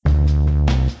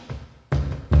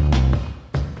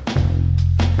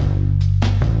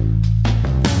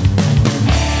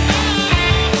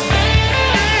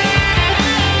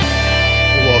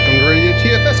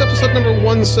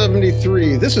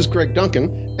this is Greg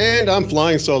Duncan, and I'm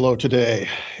flying solo today.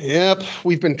 Yep,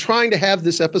 we've been trying to have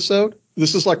this episode.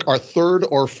 This is like our third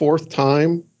or fourth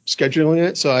time scheduling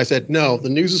it. So I said, no, the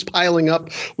news is piling up.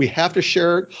 We have to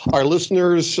share it. Our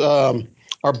listeners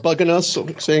are bugging us,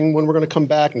 saying when we're going to come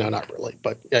back. No, not really.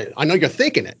 But yeah, I know you're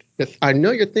thinking it. I know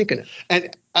you're thinking it.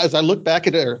 And as I look back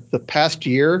at the past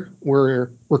year, we're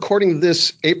recording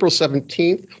this April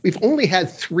 17th. We've only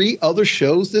had 3 other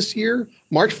shows this year,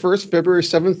 March 1st, February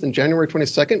 7th, and January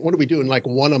 22nd. What are we doing, like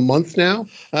one a month now?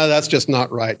 That's just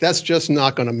not right. That's just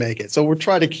not going to make it. So we're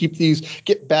trying to keep these,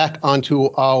 get back onto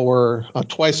our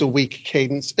twice-a-week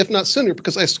cadence, if not sooner,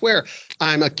 because I swear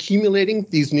I'm accumulating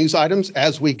these news items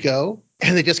as we go.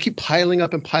 And they just keep piling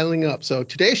up and piling up. So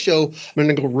today's show, I'm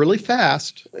going to go really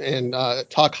fast and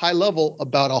talk high level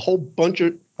about a whole bunch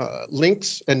of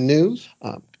links and news.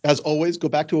 As always, go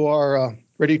back to our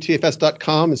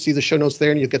radiotfs.com and see the show notes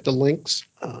there, and you'll get the links.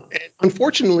 And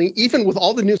unfortunately, even with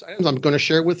all the news items I'm going to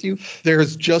share with you,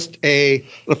 there's just an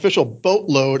official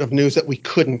boatload of news that we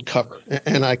couldn't cover.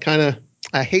 And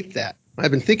I hate that. I've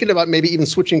been thinking about maybe even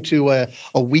switching to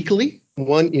a weekly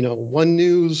one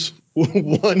news,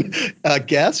 one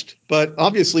guest, but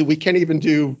obviously we can't even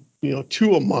do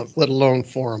 2 a month, let alone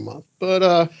 4 a month.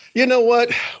 But you know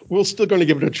what? We're still going to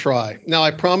give it a try. Now,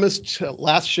 I promised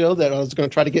last show that I was going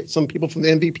to try to get some people from the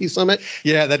MVP Summit.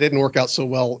 Yeah, that didn't work out so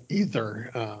well either.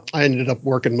 I ended up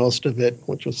working most of it,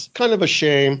 which was kind of a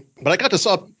shame. But I got to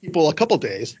saw people a couple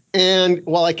days. And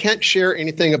while I can't share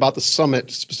anything about the summit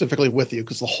specifically with you,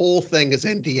 because the whole thing is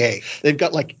NDA, they've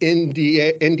got like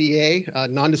NDA,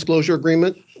 non-disclosure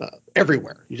agreement,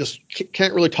 everywhere. You just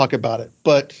can't really talk about it.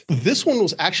 But this one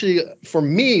was actually, for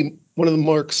me, one of the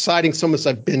more exciting summits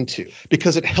I've been to,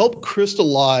 because it helped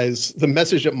crystallize the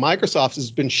message that Microsoft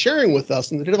has been sharing with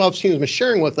us and the DevOps team has been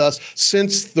sharing with us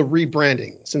since the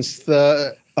rebranding, since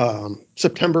the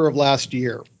September of last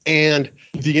year. And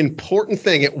the important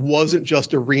thing, it wasn't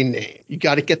just a rename. You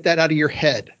got to get that out of your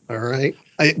head, all right?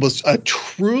 It was a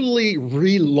truly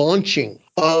relaunching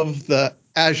of the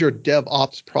Azure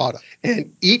DevOps product.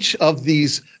 And each of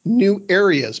these new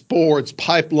areas, boards,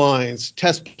 pipelines,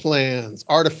 test plans,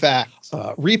 artifacts,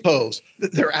 repos,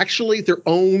 they're actually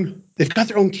they've got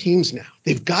their own teams now.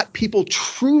 They've got people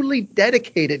truly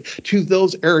dedicated to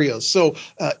those areas. So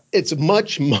it's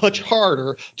much, much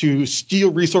harder to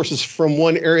steal resources from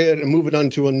one area and move it on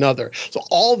to another. So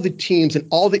all the teams in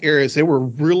all the areas, they were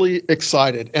really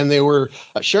excited. And they were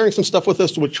sharing some stuff with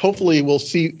us, which hopefully we'll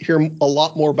hear a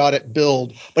lot more about at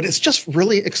Build. But it's just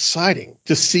really exciting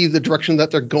to see the direction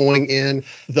that they're going in,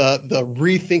 the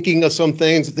rethinking of some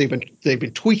things. They've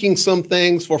been tweaking some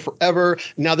things for forever.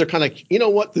 Now they're kind of, you know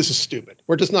what, this is stupid.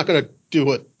 We're just not going to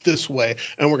do it this way,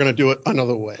 and we're going to do it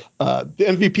another way. The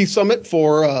MVP Summit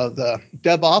for the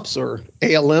DevOps or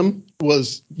ALM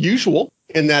was usual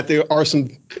in that there are some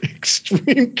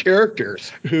extreme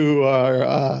characters who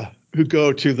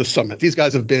go to the summit. These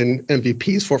guys have been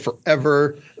MVPs for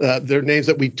forever. They're names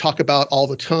that we talk about all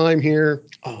the time here.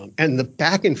 And the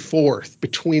back and forth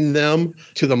between them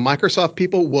to the Microsoft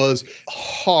people was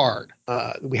hard.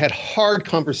 We had hard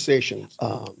conversations.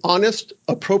 Honest,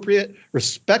 appropriate,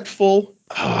 respectful.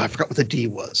 Oh, I forgot what the D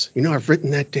was. I've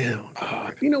written that down.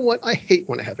 You know what? I hate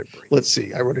when I have it break. Let's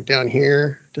see. I wrote it down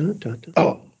here. Dun, dun, dun.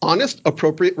 Oh, honest,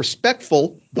 appropriate,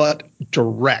 respectful, but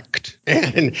direct.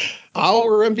 And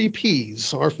our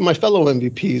MVPs, or my fellow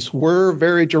MVPs, were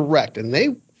very direct, and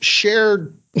they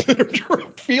shared their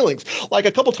direct feelings. Like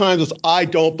a couple times, was, "I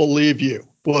don't believe you."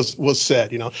 was said.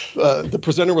 The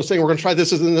presenter was saying, "We're going to try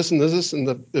this and this and this," and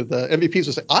the MVPs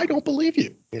would say, "I don't believe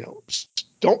you."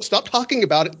 Don't stop talking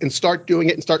about it and start doing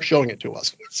it and start showing it to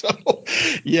us. So,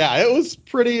 yeah, it was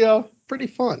pretty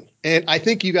fun. And I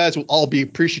think you guys will all be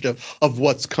appreciative of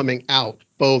what's coming out,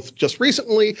 both just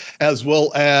recently as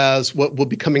well as what will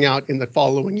be coming out in the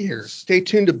following years. Stay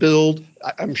tuned to Build.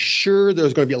 I'm sure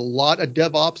there's going to be a lot of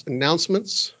DevOps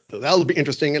announcements. So that'll be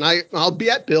interesting. And I'll be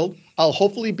at Build. I'll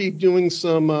hopefully be doing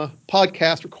some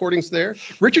podcast recordings there.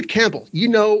 Richard Campbell,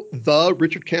 the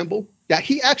Richard Campbell? Yeah,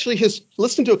 he actually has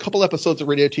listened to a couple episodes of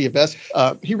Radio TFS.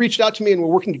 He reached out to me, and we're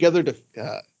working together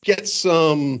to get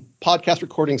some podcast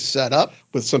recordings set up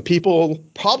with some people,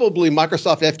 probably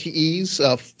Microsoft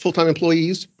FTEs, full-time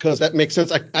employees, because that makes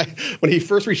sense. When he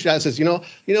first reached out, I says,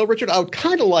 Richard, I would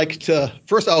kind of like to.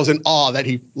 First, I was in awe that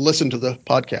he listened to the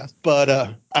podcast, but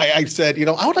I said,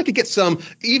 I would like to get some,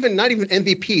 not even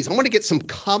MVPs. I want to get some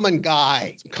common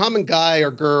guy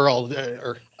or girl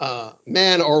or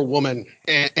man or woman,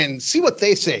 and see what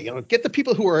they say. Get the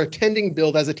people who are attending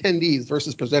Build as attendees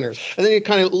versus presenters. And then he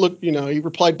kind of looked, he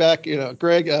replied back,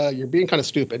 Greg, you're being kind of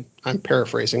stupid. I'm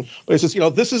paraphrasing, but he says,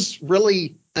 this is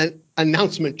really an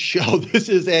announcement show. This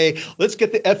is let's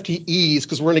get the FTEs,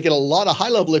 because we're going to get a lot of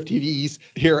high-level FTEs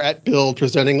here at Build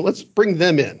presenting. Let's bring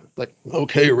them in. Like,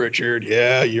 okay, Richard,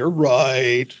 yeah, you're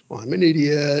right. I'm an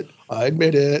idiot. I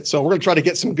admit it. So we're going to try to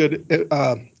get some good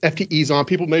FTEs on.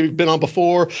 People maybe been on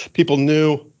before, people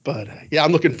new. But yeah,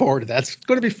 I'm looking forward to that. It's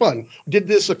going to be fun. We did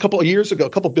this a couple of years ago, a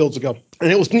couple of builds ago,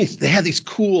 and it was neat. They had these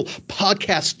cool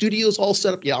podcast studios all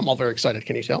set up. Yeah, I'm all very excited.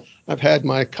 Can you tell? I've had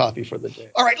my coffee for the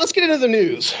day. All right, let's get into the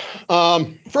news.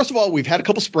 First of all, we've had a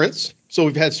couple sprints. So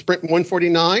we've had sprint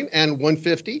 149 and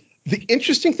 150. The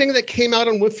interesting thing that came out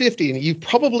on 150, and you've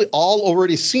probably all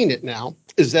already seen it now,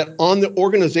 is that on the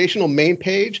organizational main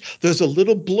page, there's a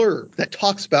little blurb that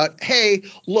talks about, hey,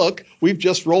 look, we've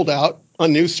just rolled out a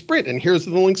new sprint, and here's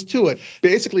the links to it,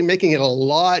 basically making it a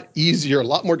lot easier, a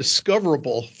lot more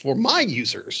discoverable for my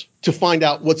users to find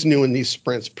out what's new in these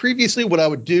sprints. Previously, what I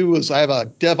would do is I have a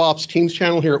DevOps Teams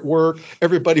channel here at work.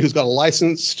 Everybody who's got a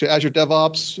license to Azure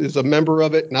DevOps is a member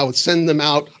of it, and I would send them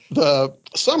out the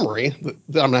summary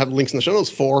that I'm going to have links in the show notes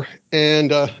for,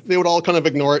 and they would all kind of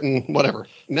ignore it and whatever.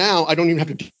 Now, I don't even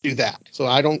have to do that. So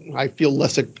I feel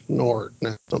less ignored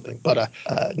now, something. But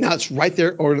now it's right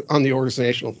there on the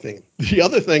organizational thing. The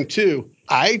other thing, too,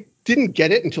 I didn't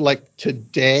get it until like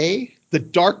today. The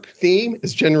dark theme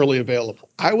is generally available.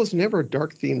 I was never a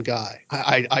dark theme guy.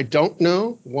 I don't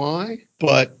know why,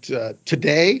 but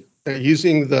today,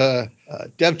 using the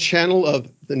dev channel of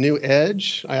the new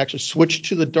Edge, I actually switched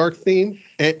to the dark theme,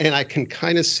 and I can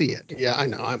kind of see it. Yeah, I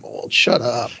know, I'm old. Shut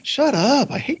up. Shut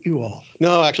up. I hate you all.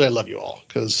 No, actually, I love you all,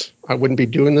 because I wouldn't be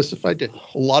doing this if I didn't.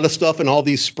 A lot of stuff in all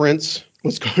these sprints.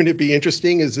 What's going to be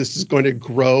interesting is this is going to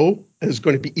grow, and it's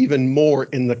going to be even more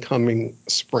in the coming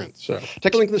sprint. So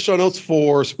take a link in the show notes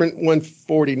for sprint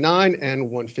 149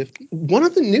 and 150. One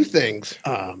of the new things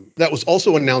that was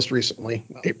also announced recently,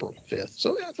 April 5th,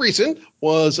 so recent,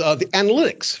 was the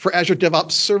analytics for Azure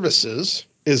DevOps Services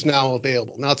is now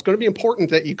available. Now, it's going to be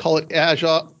important that you call it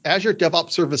Azure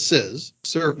DevOps Services,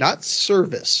 not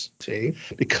service, see,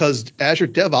 because Azure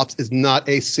DevOps is not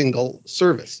a single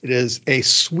service. It is a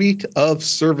suite of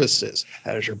services.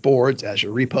 Azure Boards,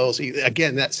 Azure Repos.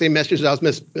 Again, that same message that I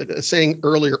was saying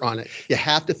earlier on it. You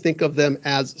have to think of them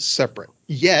as separate.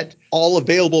 Yet all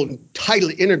available and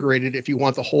tightly integrated if you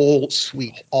want the whole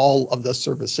suite, all of the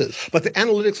services. But the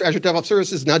analytics for Azure DevOps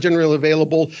Services is not generally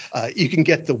available. You can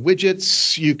get the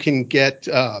widgets, you can get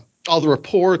all the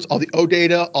reports, all the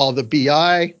OData, all the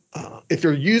BI. If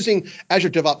you're using Azure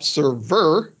DevOps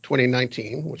Server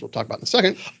 2019, which we'll talk about in a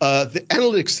second, the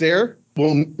analytics there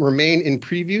will remain in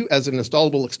preview as an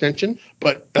installable extension,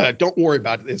 but don't worry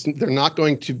about it. They're not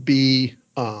going to be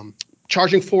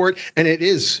charging for it, and it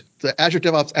is the Azure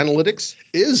DevOps Analytics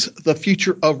is the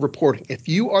future of reporting. If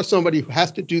you are somebody who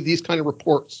has to do these kind of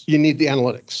reports, you need the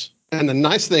analytics. And the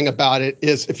nice thing about it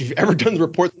is if you've ever done the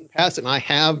reports in the past, and I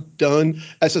have done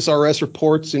SSRS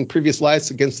reports in previous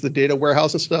lives against the data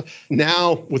warehouse and stuff,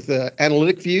 now with the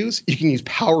analytic views, you can use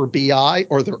Power BI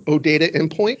or their OData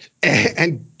endpoint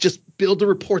and just build the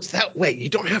reports that way. You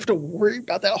don't have to worry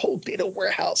about that whole data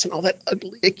warehouse and all that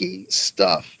ugly, icky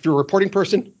stuff. If you're a reporting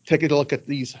person, take a look at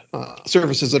these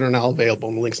services that are now available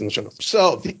in the links in the show notes.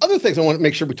 So the other things I want to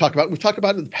make sure we talk about, we've talked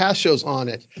about it in the past shows on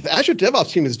it. The Azure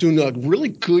DevOps team is doing a really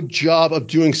good job of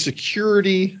doing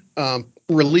security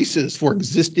releases for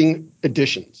existing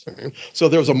editions. Okay. So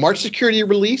there was a March security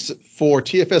release for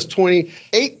TFS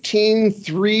 2018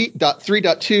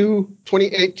 3.3.2,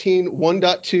 2018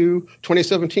 1.2,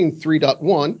 2017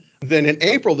 3.1. Then in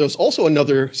April, there's also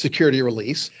another security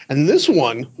release, and this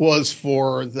one was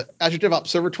for the Azure DevOps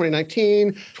Server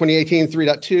 2019, 2018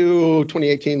 3.2,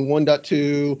 2018 1.2,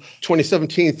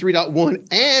 2017 3.1,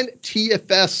 and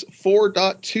TFS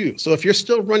 4.2. So if you're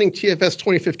still running TFS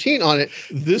 2015 on it,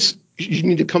 you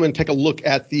need to come and take a look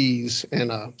at these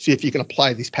and see if you can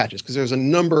apply these patches, because there's a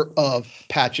number of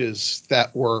patches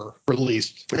that were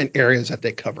released and areas that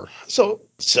they cover. So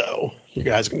you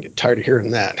guys can get tired of hearing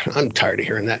that. I'm tired of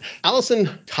hearing that. Allison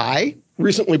Tai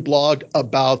recently blogged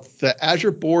about the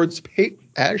Azure Boards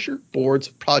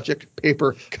project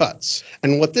paper cuts.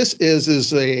 And what this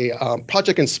is a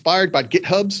project inspired by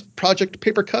GitHub's project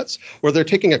paper cuts, where they're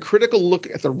taking a critical look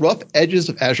at the rough edges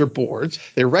of Azure Boards.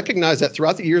 They recognize that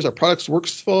throughout the years, our product's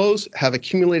workflows have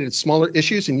accumulated smaller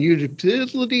issues and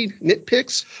utility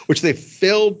nitpicks, which they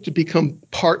failed to become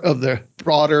part of the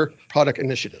broader product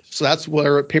initiatives. So that's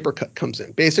where a papercut comes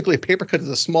in. Basically, a papercut is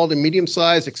a small to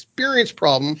medium-sized experience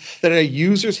problem that our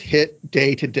users hit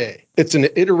day to day. It's an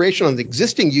iteration on the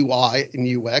existing UI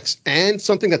and UX and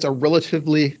something that's a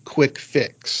relatively quick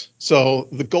fix. So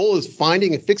the goal is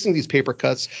finding and fixing these paper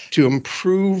cuts to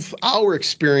improve our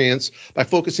experience by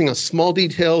focusing on small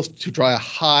details to drive a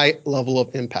high level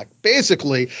of impact.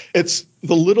 Basically, it's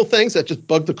the little things that just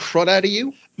bug the crud out of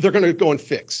you, they're going to go and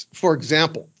fix. For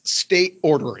example, state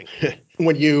ordering.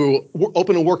 When you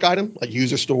open a work item, a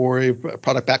user story,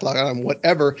 product backlog item,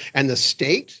 whatever, and the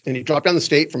state, and you drop down the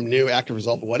state from new, active,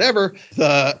 resolve, whatever,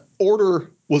 the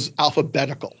order was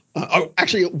alphabetical.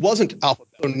 Actually, it wasn't alphabetical.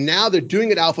 So now they're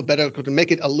doing it alphabetical to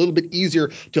make it a little bit easier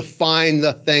to find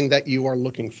the thing that you are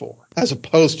looking for, as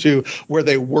opposed to where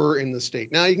they were in the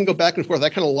state. Now you can go back and forth. I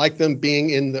kind of like them being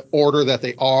in the order that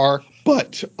they are.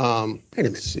 But wait a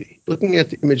minute, see. Looking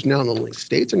at the image now in the link,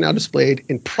 states are now displayed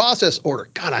in process order.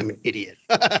 God, I'm an idiot.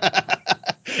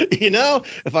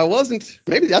 If I wasn't,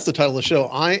 maybe that's the title of the show.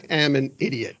 I am an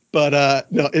idiot.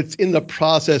 But no, it's in the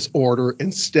process order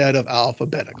instead of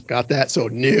alphabetical. Got that? So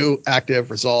new, active,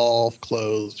 resolve,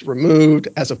 closed, removed,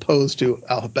 as opposed to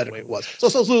alphabetical it was. So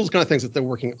those kind of things that they're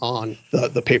working on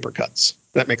the paper cuts.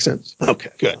 That makes sense? Okay,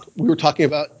 good. We were talking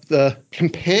about the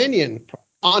companion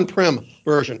on-prem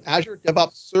version, Azure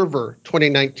DevOps Server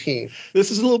 2019.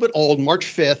 This is a little bit old, March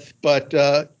 5th, but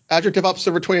Azure DevOps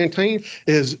Server 2019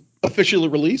 is officially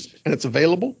released and it's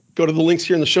available. Go to the links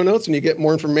here in the show notes and you get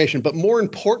more information. But more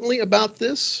importantly about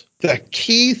this, the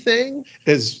key thing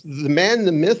is the man,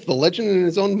 the myth, the legend in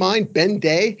his own mind, Ben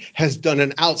Day, has done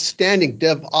an outstanding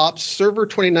DevOps Server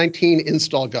 2019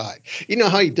 install guide. You know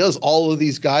how he does all of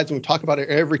these guides, and we talk about it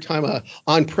every time a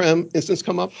on-prem instance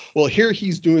come up? Well, here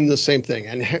he's doing the same thing,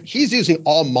 and he's using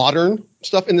all modern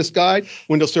stuff in this guide: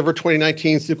 Windows Server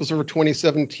 2019, SQL Server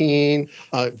 2017,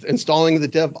 installing the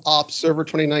DevOps Server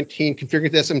 2019,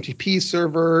 configuring the SMTP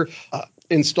server,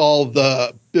 install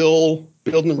the build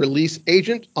and release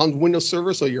agent on Windows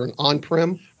Server, so you're an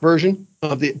on-prem version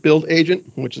of the build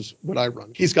agent, which is what I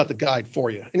run. He's got the guide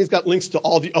for you, and he's got links to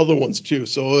all the other ones too.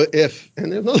 So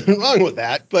and there's nothing wrong with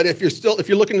that, but if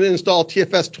you're looking to install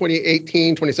TFS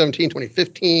 2018, 2017,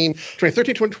 2015,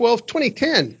 2013, 2012,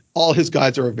 2010, all his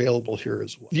guides are available here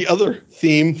as well. The other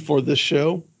theme for this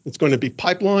show, it's going to be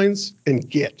pipelines and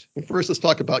Git. And first, let's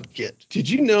talk about Git. Did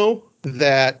you know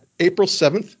that April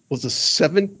 7th was the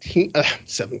 17th,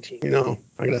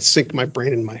 I'm going to sink my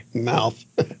brain in my mouth.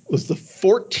 It was the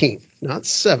 14th, not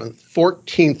 7th,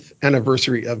 14th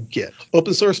anniversary of Git.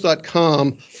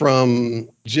 OpenSource.com from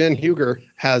Jen Huger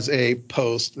has a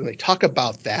post, and they talk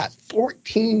about that.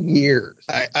 14 years.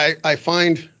 I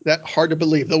find that hard to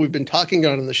believe, though we've been talking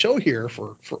about it on the show here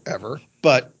for forever.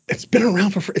 But it's been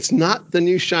around it's not the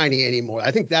new shiny anymore.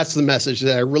 I think that's the message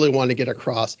that I really want to get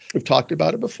across. We've talked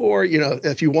about it before.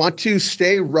 If you want to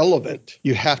stay relevant,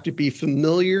 you have to be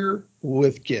familiar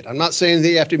with Git. I'm not saying that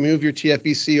you have to move your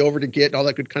TFVC over to Git and all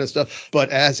that good kind of stuff,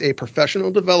 but as a professional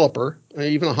developer,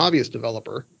 even a hobbyist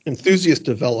developer, enthusiast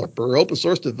developer, open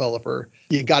source developer,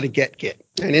 you got to get Git.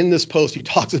 And in this post, he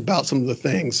talks about some of the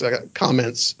things,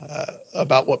 comments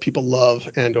about what people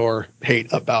love and or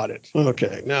hate about it.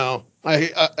 Okay, now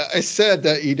I said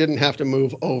that you didn't have to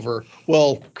move over.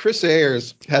 Well, Chris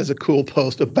Ayers has a cool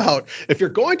post about if you're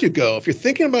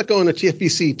thinking about going to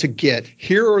TFVC to Git,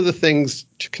 here are the things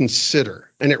to consider.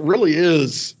 And it really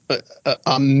is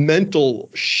a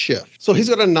mental shift. So he's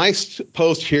got a nice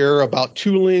post here about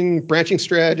tooling, branching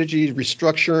strategies,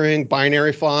 restructuring,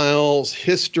 binary files,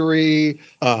 history,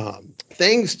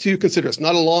 things to consider. It's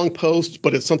not a long post,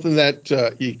 but it's something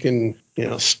that you can,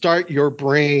 start your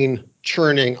brain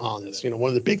churning on this. One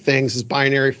of the big things is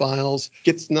binary files.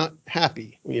 Git's not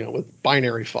happy, with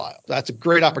binary files. That's a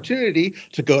great opportunity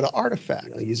to go to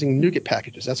Artifact using NuGet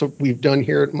packages. That's what we've done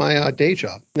here at my day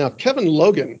job. Now, Kevin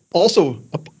Logan also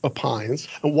opines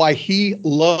on why he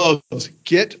loves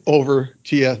Git over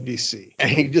TFVC. And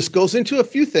he just goes into a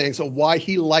few things of why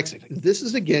he likes it. This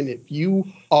is, again, if you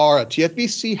are a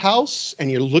TFVC house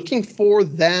and you're looking for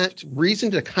that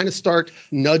reason to kind of start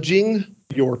nudging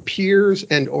your peers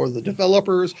and or the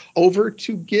developers over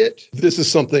to Git, this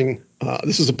is something,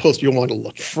 this is a post you'll want to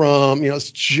look at. From,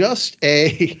 it's just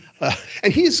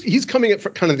and he's coming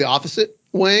at kind of the opposite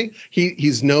way.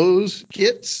 He's knows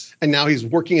Gits, and now he's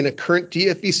working in a current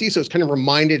TFVC, so it's kind of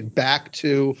reminded back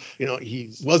to,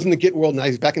 he was in the Git world, now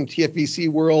he's back in the TFVC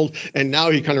world, and now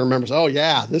he kind of remembers, oh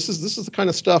yeah, this is the kind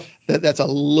of stuff that's a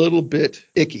little bit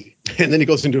icky. And then he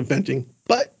goes into venting.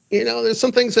 But there's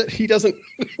some things that he doesn't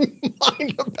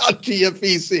mind about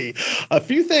GFEC. A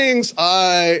few things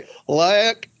I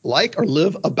like or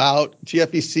live about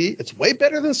GFEC. It's way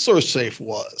better than SourceSafe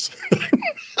was.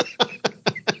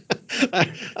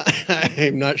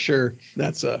 I'm not sure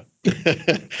that's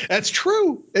that's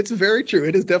true. It's very true.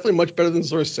 It is definitely much better than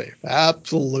SourceSafe.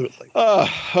 Absolutely.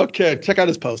 Okay, check out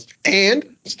his post.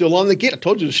 And still on the Git. I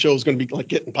told you the show is going to be like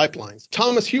Git and pipelines.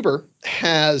 Thomas Huber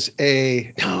has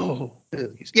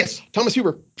Thomas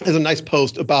Huber has a nice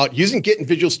post about using Git in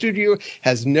Visual Studio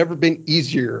has never been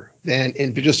easier than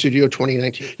in Visual Studio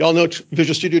 2019. Y'all know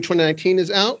Visual Studio 2019 is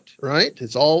out, right?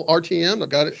 It's all RTM. I've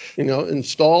got it,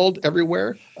 installed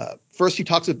everywhere. First, he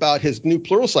talks about his new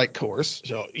Pluralsight course.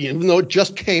 So even though it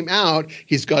just came out,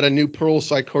 he's got a new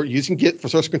Pluralsight course using Git for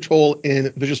source control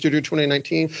in Visual Studio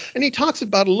 2019. And he talks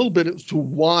about a little bit as to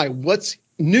what's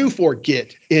new for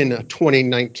Git in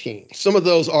 2019. Some of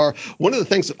those are, one of the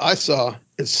things that I saw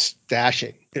is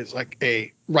stashing. It's like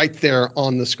right there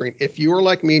on the screen. If you're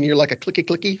like me and you're like a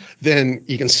clicky, then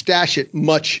you can stash it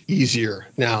much easier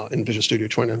now in Visual Studio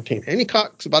 2019. And he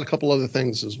talks about a couple other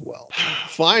things as well.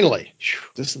 Finally,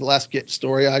 this is the last Git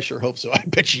story. I sure hope so. I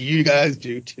bet you guys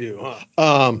do too.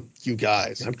 You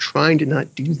guys, I'm trying to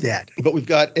not do that. But we've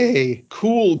got a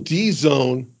cool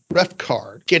dzone ref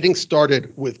card getting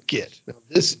started with Git. Now,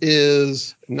 this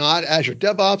is not Azure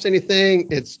DevOps anything.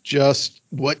 It's just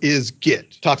what is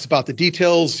Git. Talks about the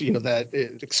details, that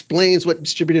it explains what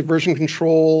distributed version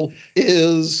control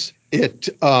is. It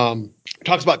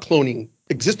talks about cloning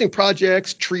existing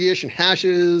projects, tree-ish and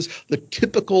hashes, the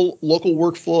typical local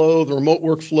workflow, the remote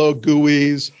workflow,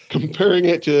 GUIs, comparing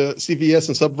it to CVS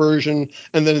and Subversion,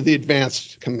 and then the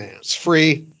advanced commands.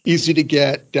 Free, easy to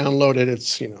get, download it.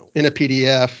 It's, in a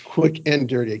PDF, quick and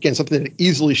dirty. Again, something to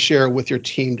easily share with your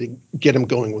team to get them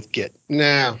going with Git.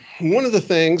 Now, one of the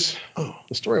things,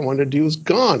 the story I wanted to do is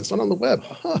gone. It's not on the web.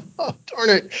 Darn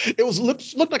it. It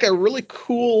looked like a really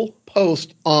cool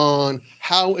post on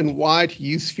how and why to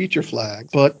use feature flags,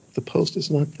 but the post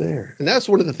is not there. And that's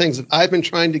one of the things that I've been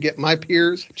trying to get my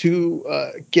peers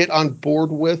to get on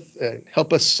board with and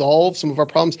help us solve some of our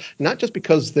problems, not just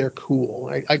because they're cool.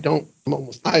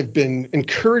 I've been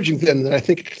encouraging them that I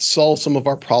think it could solve some of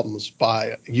our problems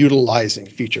by utilizing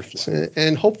feature flags.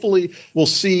 And hopefully we'll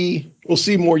see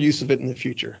more use of it in the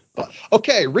future.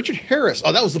 Okay, Richard Harris.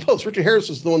 Oh, that was the post. Richard Harris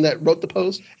was the one that wrote the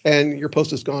post, and your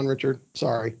post is gone, Richard.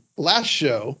 Sorry. Last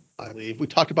show, I believe, we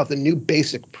talked about the new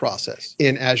basic process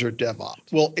in Azure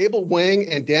DevOps. Well, Abel Wang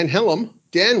and Dan Helm,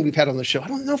 Dan we've had on the show. I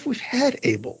don't know if we've had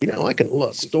Abel. I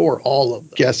can store all of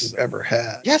the guests we've ever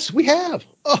had. Yes, we have.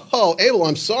 Oh, Abel,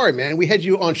 I'm sorry, man. We had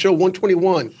you on show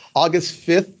 121, August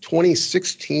 5th,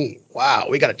 2016. Wow,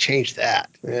 we got to change that.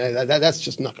 That's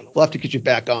just not going to. We'll have to get you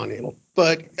back on, Abel.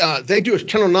 But they do a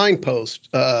Channel 9 post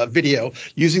video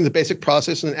using the basic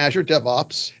process in Azure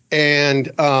DevOps. And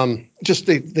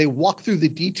they walk through the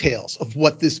details of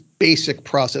what this basic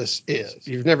process is. If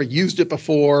you've never used it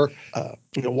before,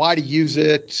 why to use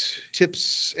it,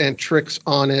 tips and tricks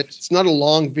on it. It's not a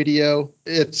long video.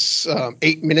 It's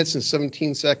 8 minutes and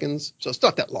 17 seconds, so it's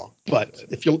not that long. But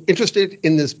if you're interested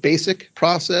in this basic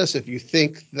process, if you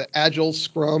think the Agile,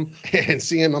 Scrum, and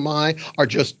CMMI are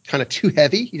just kind of too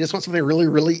heavy, you just want something really,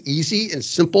 really easy and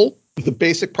simple, the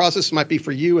basic process might be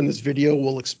for you, and this video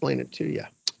will explain it to you.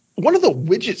 One of the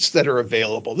widgets that are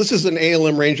available, this is an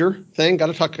ALM Ranger thing.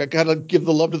 Got to give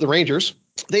the love to the Rangers.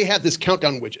 They have this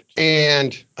countdown widget,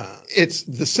 and it's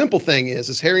the simple thing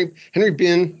is Henry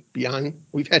Bian.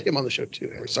 We've had him on the show too.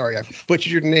 Henry, sorry, I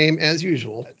butchered your name as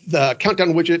usual. The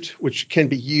countdown widget, which can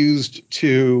be used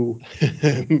to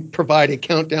provide a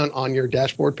countdown on your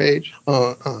dashboard page,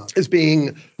 is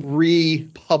being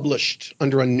republished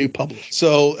under a new publish.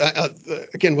 So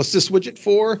again, what's this widget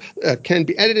for? Can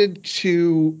be edited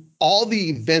to all the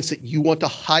events that you want to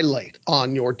highlight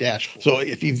on your dashboard. So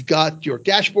if you've got your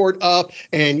dashboard up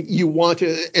and you want to,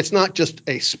 it's not just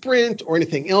a sprint or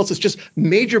anything else, it's just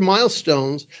major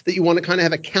milestones that you want to kind of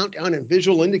have a countdown and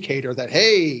visual indicator that,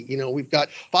 hey, we've got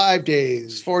 5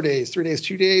 days, 4 days, 3 days,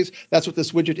 2 days. That's what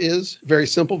this widget is. Very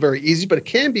simple, very easy, but it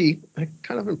can be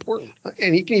kind of important.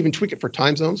 And you can even tweak it for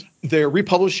time zones. They're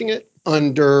republishing it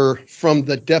from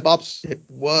the DevOps. It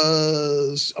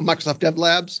was a Microsoft Dev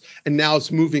Labs, and now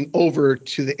it's moving over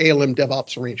to the ALM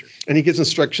DevOps Ranger. And he gives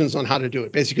instructions on how to do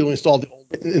it. Basically, you'll install the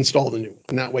new one,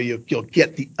 and that way you'll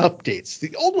get the updates.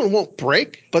 The old one won't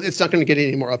break, but it's not going to get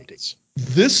any more updates.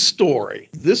 This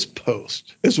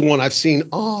post, is one I've seen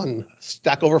on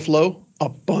Stack Overflow a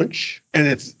bunch, and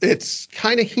it's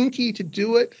kind of hinky to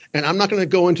do it. And I'm not going to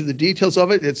go into the details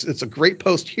of it. It's a great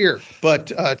post here.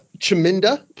 But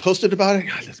Chaminda posted about it.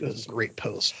 God, this is a great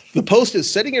post. The post is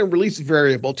setting a release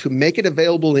variable to make it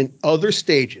available in other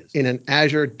stages in an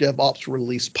Azure DevOps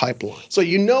release pipeline. So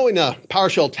in a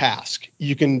PowerShell task,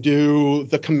 you can do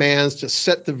the commands to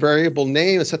set the variable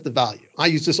name and set the value. I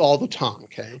use this all the time,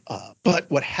 okay? But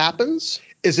what happens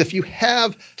is if you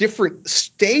have different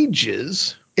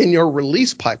stages in your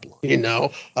release pipeline,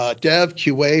 dev,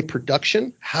 QA,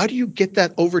 production, how do you get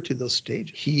that over to those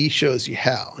stages? He shows you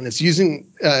how, and it's using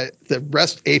the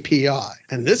REST API.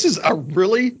 And this is a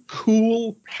really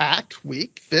cool hack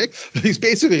fix. He's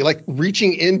basically like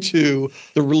reaching into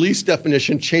the release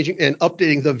definition, changing and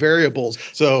updating the variables.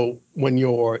 So when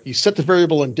you set the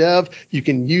variable in dev, you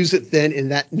can use it then in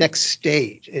that next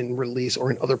stage in release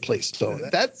or in other places. So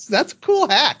that's a cool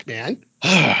hack, man.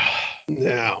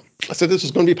 Now, I said this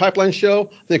was going to be a pipeline show.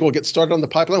 I think we'll get started on the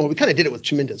pipeline. Well, we kind of did it with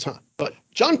Chaminda's, huh? But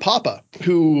John Papa,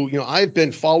 who I've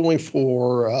been following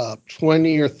for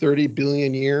 20 or 30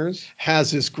 billion years,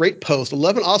 has this great post,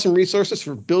 11 awesome resources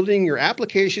for building your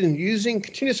application using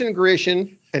continuous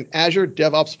integration and Azure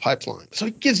DevOps pipeline. So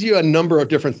it gives you a number of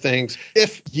different things.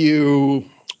 If you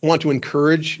want to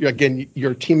encourage, again,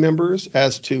 your team members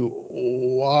as to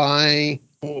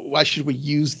why should we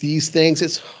use these things?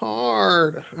 It's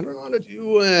hard. I don't know how to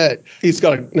do it. He's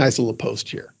got a nice little post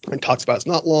here and talks about it. It's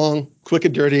not long, quick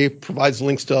and dirty, provides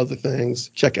links to other things.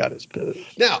 Check out his post.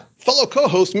 Now, fellow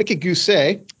co-host Mickey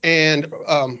Gousset and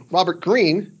Robert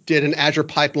Green did an Azure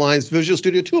Pipelines Visual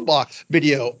Studio Toolbox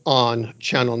video on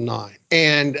Channel 9.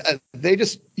 And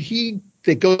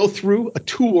they go through a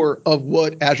tour of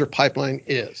what Azure Pipeline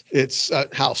is. It's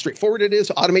how straightforward it is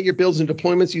to automate your builds and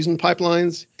deployments using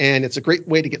pipelines, and it's a great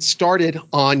way to get started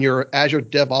on your Azure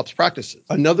DevOps practices.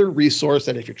 Another resource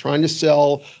that if you're trying to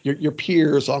sell your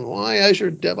peers on why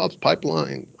Azure DevOps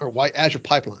Pipeline, or why Azure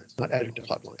Pipelines, not Azure DevOps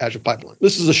Pipeline, Azure Pipeline.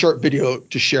 This is a short video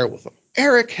to share with them.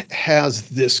 Eric has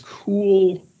this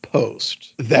cool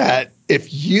post that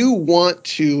if you want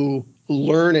to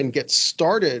learn and get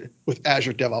started with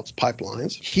Azure DevOps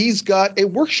Pipelines, he's got a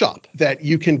workshop that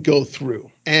you can go through.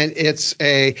 And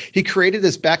he created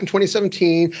this back in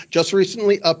 2017, just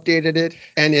recently updated it,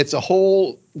 and it's a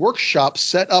whole workshop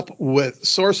set up with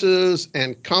sources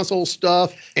and console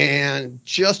stuff and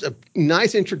just a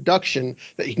nice introduction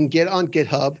that you can get on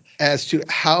GitHub as to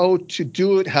how to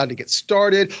do it, how to get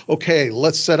started. Okay,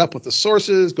 let's set up with the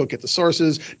sources, go get the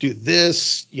sources, do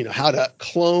this, how to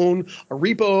clone a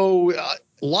repo.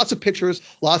 Lots of pictures,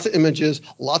 lots of images,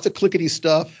 lots of clickety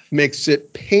stuff. Makes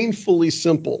it painfully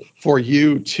simple for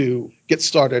you to get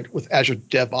started with Azure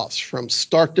DevOps from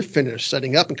start to finish,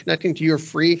 setting up and connecting to your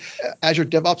free Azure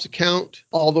DevOps account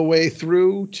all the way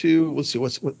through to, let's see,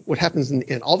 what happens in the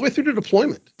end, all the way through to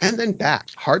deployment and then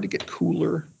back. Hard to get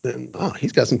cooler than,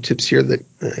 he's got some tips here that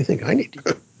I think I need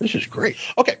to. This is great.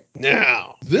 Okay,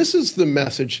 now, this is the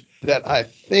message that I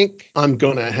think I'm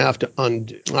going to have to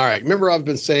undo. All right, remember I've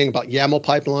been saying about YAML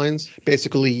pipelines?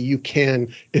 Basically,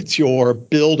 it's your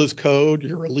build as code,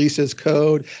 your release as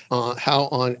code, how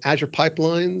on Azure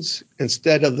Pipelines,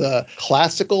 instead of the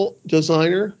classical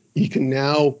designer, you can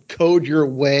now code your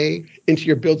way into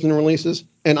your builds and releases.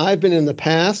 And I've been in the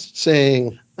past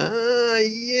saying,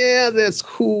 yeah, that's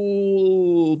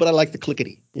cool, but I like the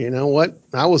clickety. You know what?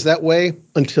 I was that way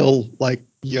until like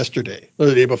yesterday or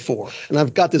the day before. And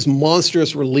I've got this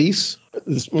monstrous release,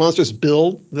 this monstrous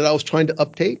build that I was trying to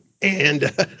update.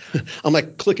 And I'm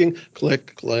like clicking,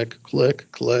 click, click, click,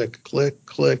 click, click,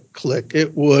 click, click.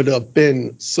 It would have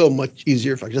been so much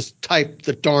easier if I just typed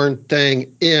the darn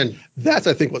thing in. That's,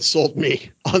 I think, what sold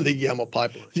me on the YAML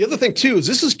pipeline. The other thing, too, is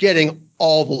this is getting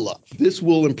all the love. This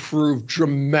will improve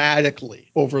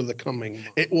dramatically over the coming months.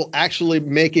 It will actually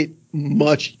make it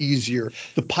much easier.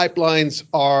 The pipelines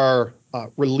are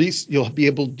release. You'll be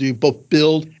able to do both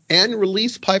build and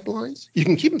release pipelines. You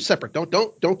can keep them separate.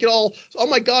 Don't get all, oh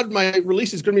my God, my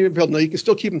release is going to be built. No, you can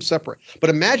still keep them separate. But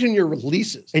imagine your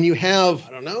releases and you have,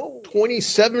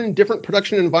 27 different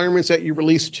production environments that you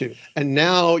release to. And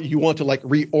now you want to like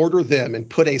reorder them and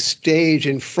put a stage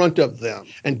in front of them.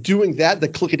 And doing that the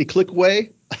clickety click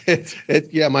way,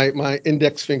 my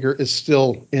index finger is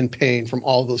still in pain from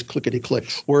all those clickety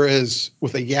clicks. Whereas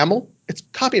with a YAML, it's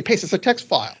copy and paste. It's a text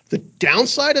file. The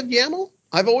downside of YAML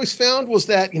I've always found was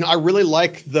that, I really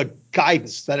like the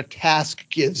guidance that a task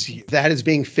gives you. That is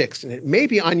being fixed, and it may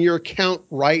be on your account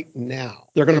right now.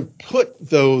 They're going to put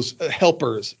those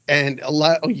helpers and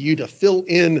allow you to fill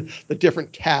in the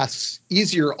different tasks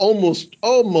easier,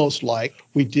 almost like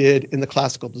we did in the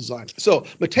classical design. So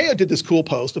Mateo did this cool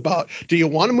post about, do you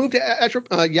want to move to Azure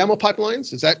YAML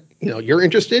pipelines? Is that, you're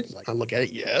interested? I look at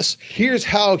it, yes. Here's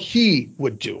how he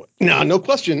would do it. Now, no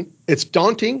question, it's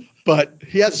daunting, but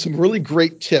he has some really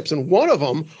great tips. And one of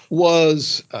them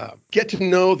was get to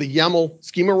know the YAML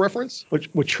schema reference,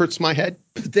 which hurts my head.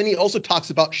 But then he also talks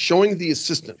about showing the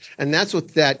assistant. And that's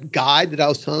what that guide that I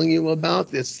was telling you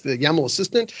about, it's the YAML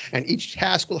assistant. And each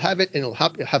task will have it, and it'll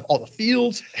have all the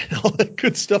fields and all that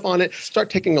good stuff on it. Start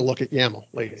taking a look at YAML,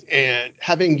 ladies. And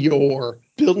having your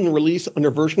build and release under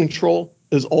version control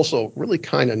is also really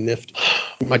kind of nifty.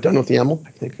 Am I done with YAML?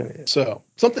 I think I am. So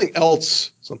something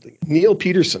else, Neil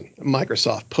Peterson at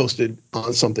Microsoft posted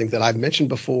on something that I've mentioned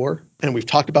before and we've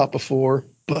talked about before,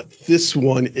 but this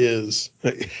one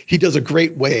he does a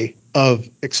great way of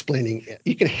explaining it.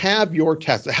 You can have your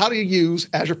tasks. How do you use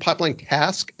Azure Pipeline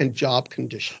task and job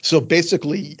conditions? So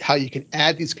basically how you can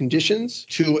add these conditions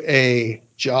to a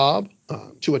job,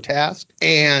 to a task,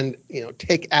 and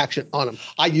take action on them.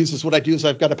 What I do is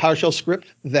I've got a PowerShell script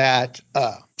that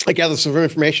I gather some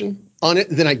information on it,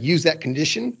 then I use that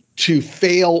condition to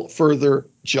fail further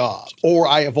jobs. Or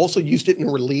I have also used it in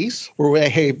a release where I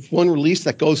have one release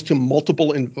that goes to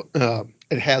multiple,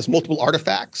 it has multiple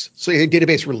artifacts. So a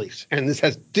database release. And this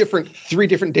has three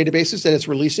different databases that it's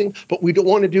releasing, but we don't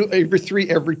want to do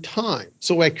every time.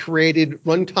 So I created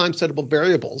runtime settable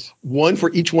variables, one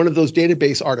for each one of those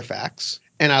database artifacts.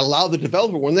 And I allow the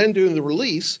developer, when they're doing the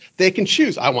release, they can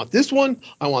choose, I want this one,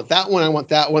 I want that one, I want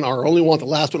that one, or I only want the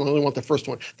last one, I only want the first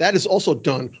one. That is also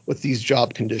done with these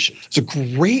job conditions. It's a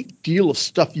great deal of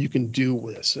stuff you can do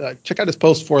with this. Check out his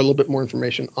post for a little bit more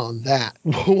information on that.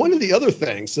 One of the other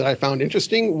things that I found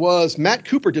interesting was Matt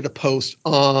Cooper did a post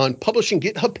on publishing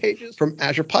GitHub pages from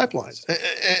Azure Pipelines.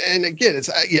 And again,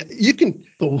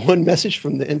 the one message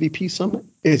from the MVP Summit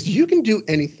is you can do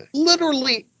anything,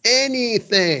 literally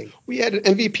anything. We had an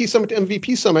MVP Summit to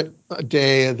MVP Summit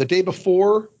day, the day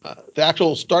before the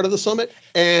actual start of the summit,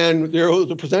 and there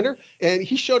was a presenter, and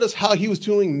he showed us how he was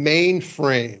doing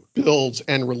mainframe builds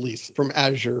and release from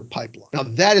Azure Pipeline. Now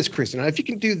that is crazy. Now if you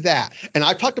can do that, and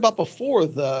I talked about before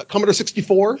the Commodore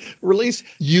 64 release,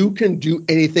 you can do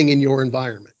anything in your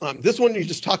environment. This one he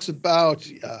just talks about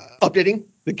updating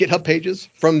the GitHub pages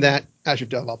from that Azure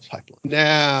DevOps pipeline.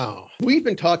 Now, we've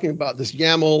been talking about this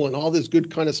YAML and all this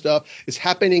good kind of stuff is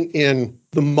happening in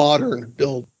the modern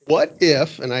build. What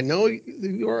if, and I know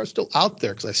you are still out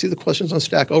there because I see the questions on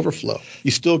Stack Overflow,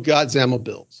 you still got XAML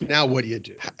builds. Now what do you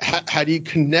do? How do you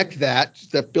connect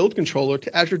that build controller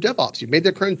to Azure DevOps? You made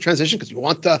that current transition because you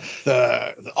want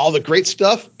all the great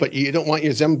stuff, but you don't want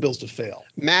your XAML builds to fail.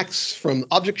 Max from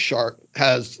ObjectShark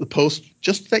has the post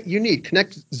just that you need.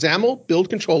 Connect XAML build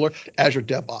controller to Azure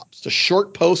DevOps. It's a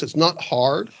short post. It's not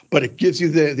hard, but it gives you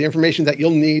the information that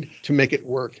you'll need to make it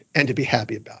work and to be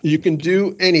happy about it. You can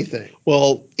do anything.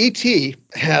 Well, ET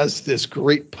has this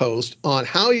great post on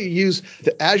how you use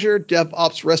the Azure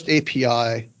DevOps REST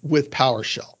API with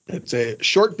PowerShell. It's a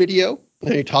short video,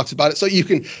 and he talks about it. So you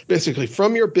can basically,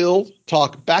 from your build,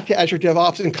 talk back to Azure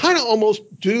DevOps and kind of almost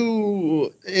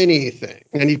do anything.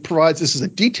 And he provides this as a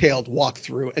detailed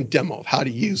walkthrough and demo of how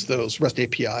to use those REST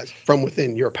APIs from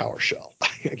within your PowerShell.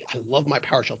 I love my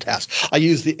PowerShell task. I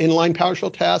use the inline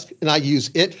PowerShell task, and I use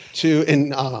it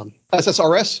in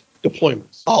SSRS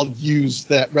deployments. I'll use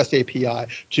that REST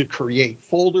API to create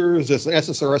folders. There's an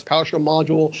SSRS PowerShell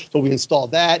module, so we install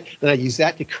that. Then I use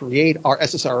that to create our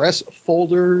SSRS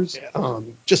folders.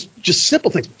 Just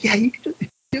simple things. Yeah, you can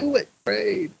do it.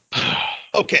 Great.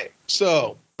 Okay,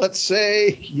 so let's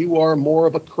say you are more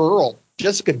of a curl.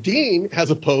 Jessica Dean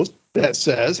has a post that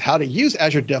says how to use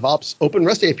Azure DevOps Open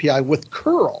REST API with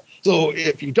curl. So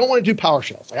if you don't want to do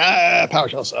PowerShell, it's like,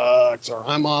 PowerShell sucks, or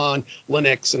I'm on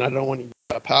Linux and I don't want to use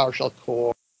a PowerShell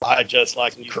core. I just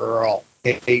like curl.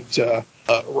 I hate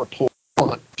report.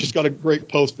 She's got a great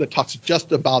post that talks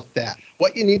just about that.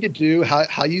 What you need to do,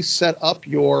 how you set up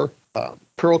your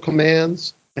curl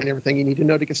commands, and everything you need to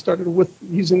know to get started with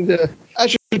using the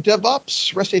Azure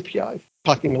DevOps REST API.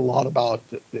 Talking a lot about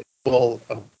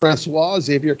Francois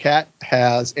Xavier Cat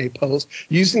has a post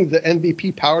using the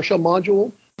MVP PowerShell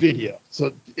module video.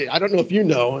 So I don't know if you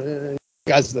know,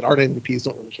 guys that aren't MVPs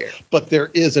don't really care, but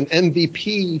there is an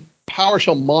MVP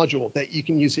PowerShell module that you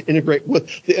can use to integrate with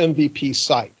the MVP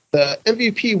site. The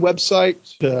MVP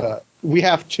website, we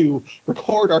have to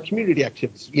record our community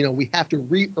activities. We have to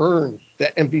re-earn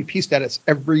that MVP status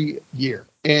every year.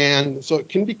 And so it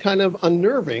can be kind of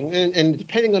unnerving. And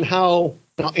depending on how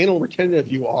anal retentive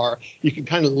you are, you can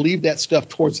kind of leave that stuff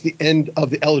towards the end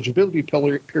of the eligibility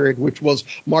period, which was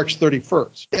March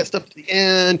 31st. Yeah, stuff to the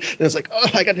end, and it's like, oh,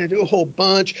 I got to do a whole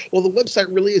bunch. Well, the website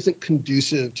really isn't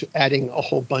conducive to adding a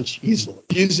whole bunch easily.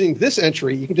 Using this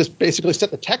entry, you can just basically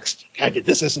set the text. I did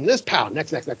this, and this, pow,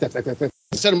 next.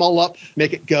 Set them all up,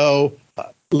 make it go,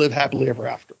 live happily ever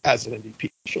after as an MVP.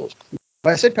 Shell's cool.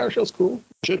 But I said PowerShell's cool.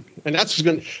 It should be. And that's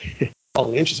going to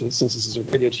all interesting since this is a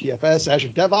Radio TFS Azure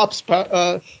DevOps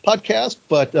podcast.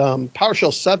 But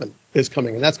PowerShell 7 is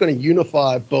coming, and that's going to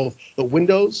unify both the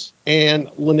Windows and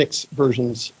Linux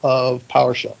versions of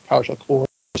PowerShell. PowerShell Core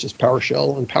versus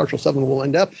PowerShell, and PowerShell 7 will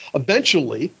end up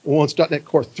eventually, once .NET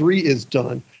Core 3 is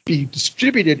done, be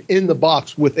distributed in the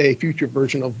box with a future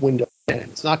version of Windows 10.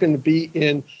 It's not going to be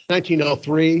in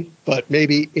 1903, but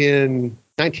maybe in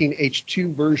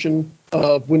 19H2 version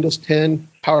of Windows 10,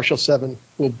 PowerShell 7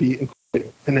 will be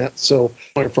included in that. So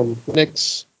going from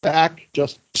Linux back,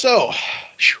 just so. Are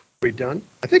we done?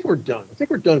 I think we're done. I think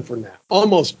we're done for now.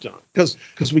 Almost done. Because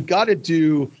we got to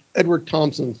do Edward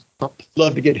Thompson's.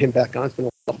 Love to get him back on. It's been a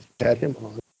while since we had him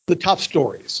on. The top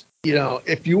stories. You know,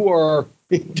 if you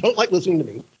don't like listening to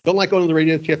me, don't like going to the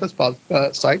Radio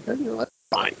TFS site, you know, that's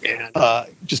fine, man.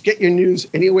 Just get your news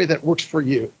any way that works for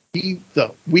you.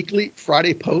 The weekly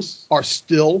Friday posts are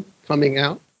still coming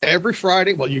out every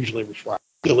Friday. Well, usually every Friday.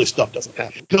 Silly stuff doesn't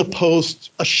happen. He'll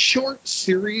post a short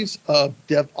series of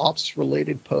DevOps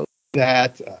related posts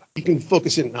that you can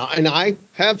focus in on. And I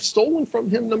have stolen from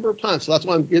him a number of times, so that's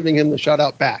why I'm giving him the shout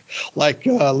out back. Like,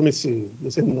 let me see,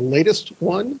 this in the latest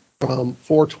one from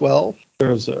 412.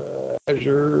 There's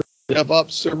Azure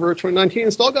DevOps Server 2019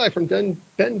 install guy from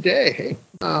Ben Day.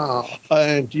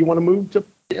 Hey, do you want to move to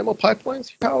YAML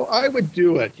pipelines? How I would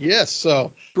do it. Yes,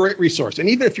 so great resource. And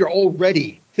even if you're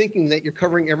already thinking that you're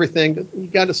covering everything, you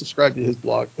got to subscribe to his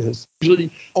blog. There's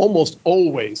usually almost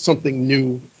always something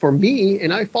new for me,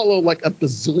 and I follow like a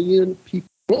bazillion people.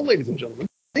 Well, ladies and gentlemen,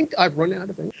 I think I've run out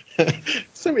of things.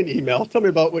 Send me an email. Tell me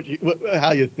about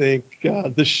how you think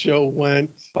this show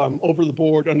went. Over the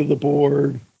board, under the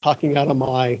board, talking out of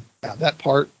my that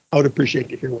part. I would appreciate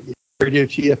to hear what you think.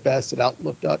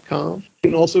 RadioTFS@outlook.com.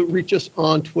 You can also reach us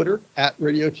on Twitter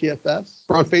 @RadioTFS.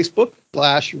 We're on Facebook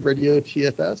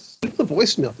 /RadioTFS. Do the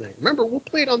voicemail thing. Remember, we'll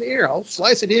play it on the air. I'll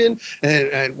slice it in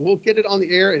and we'll get it on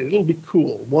the air, and it'll be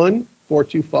cool.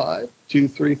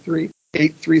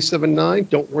 1-425-233-8379.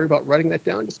 Don't worry about writing that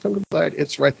down. Just come to the site.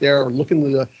 It's right there. Or look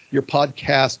in your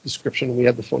podcast description. We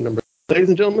have the phone number. Ladies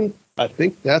and gentlemen, I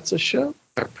think that's a show.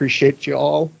 I appreciate you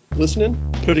all listening,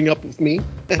 putting up with me,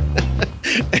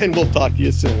 and we'll talk to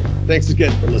you soon. Thanks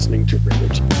again for listening to Radio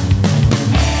TFS.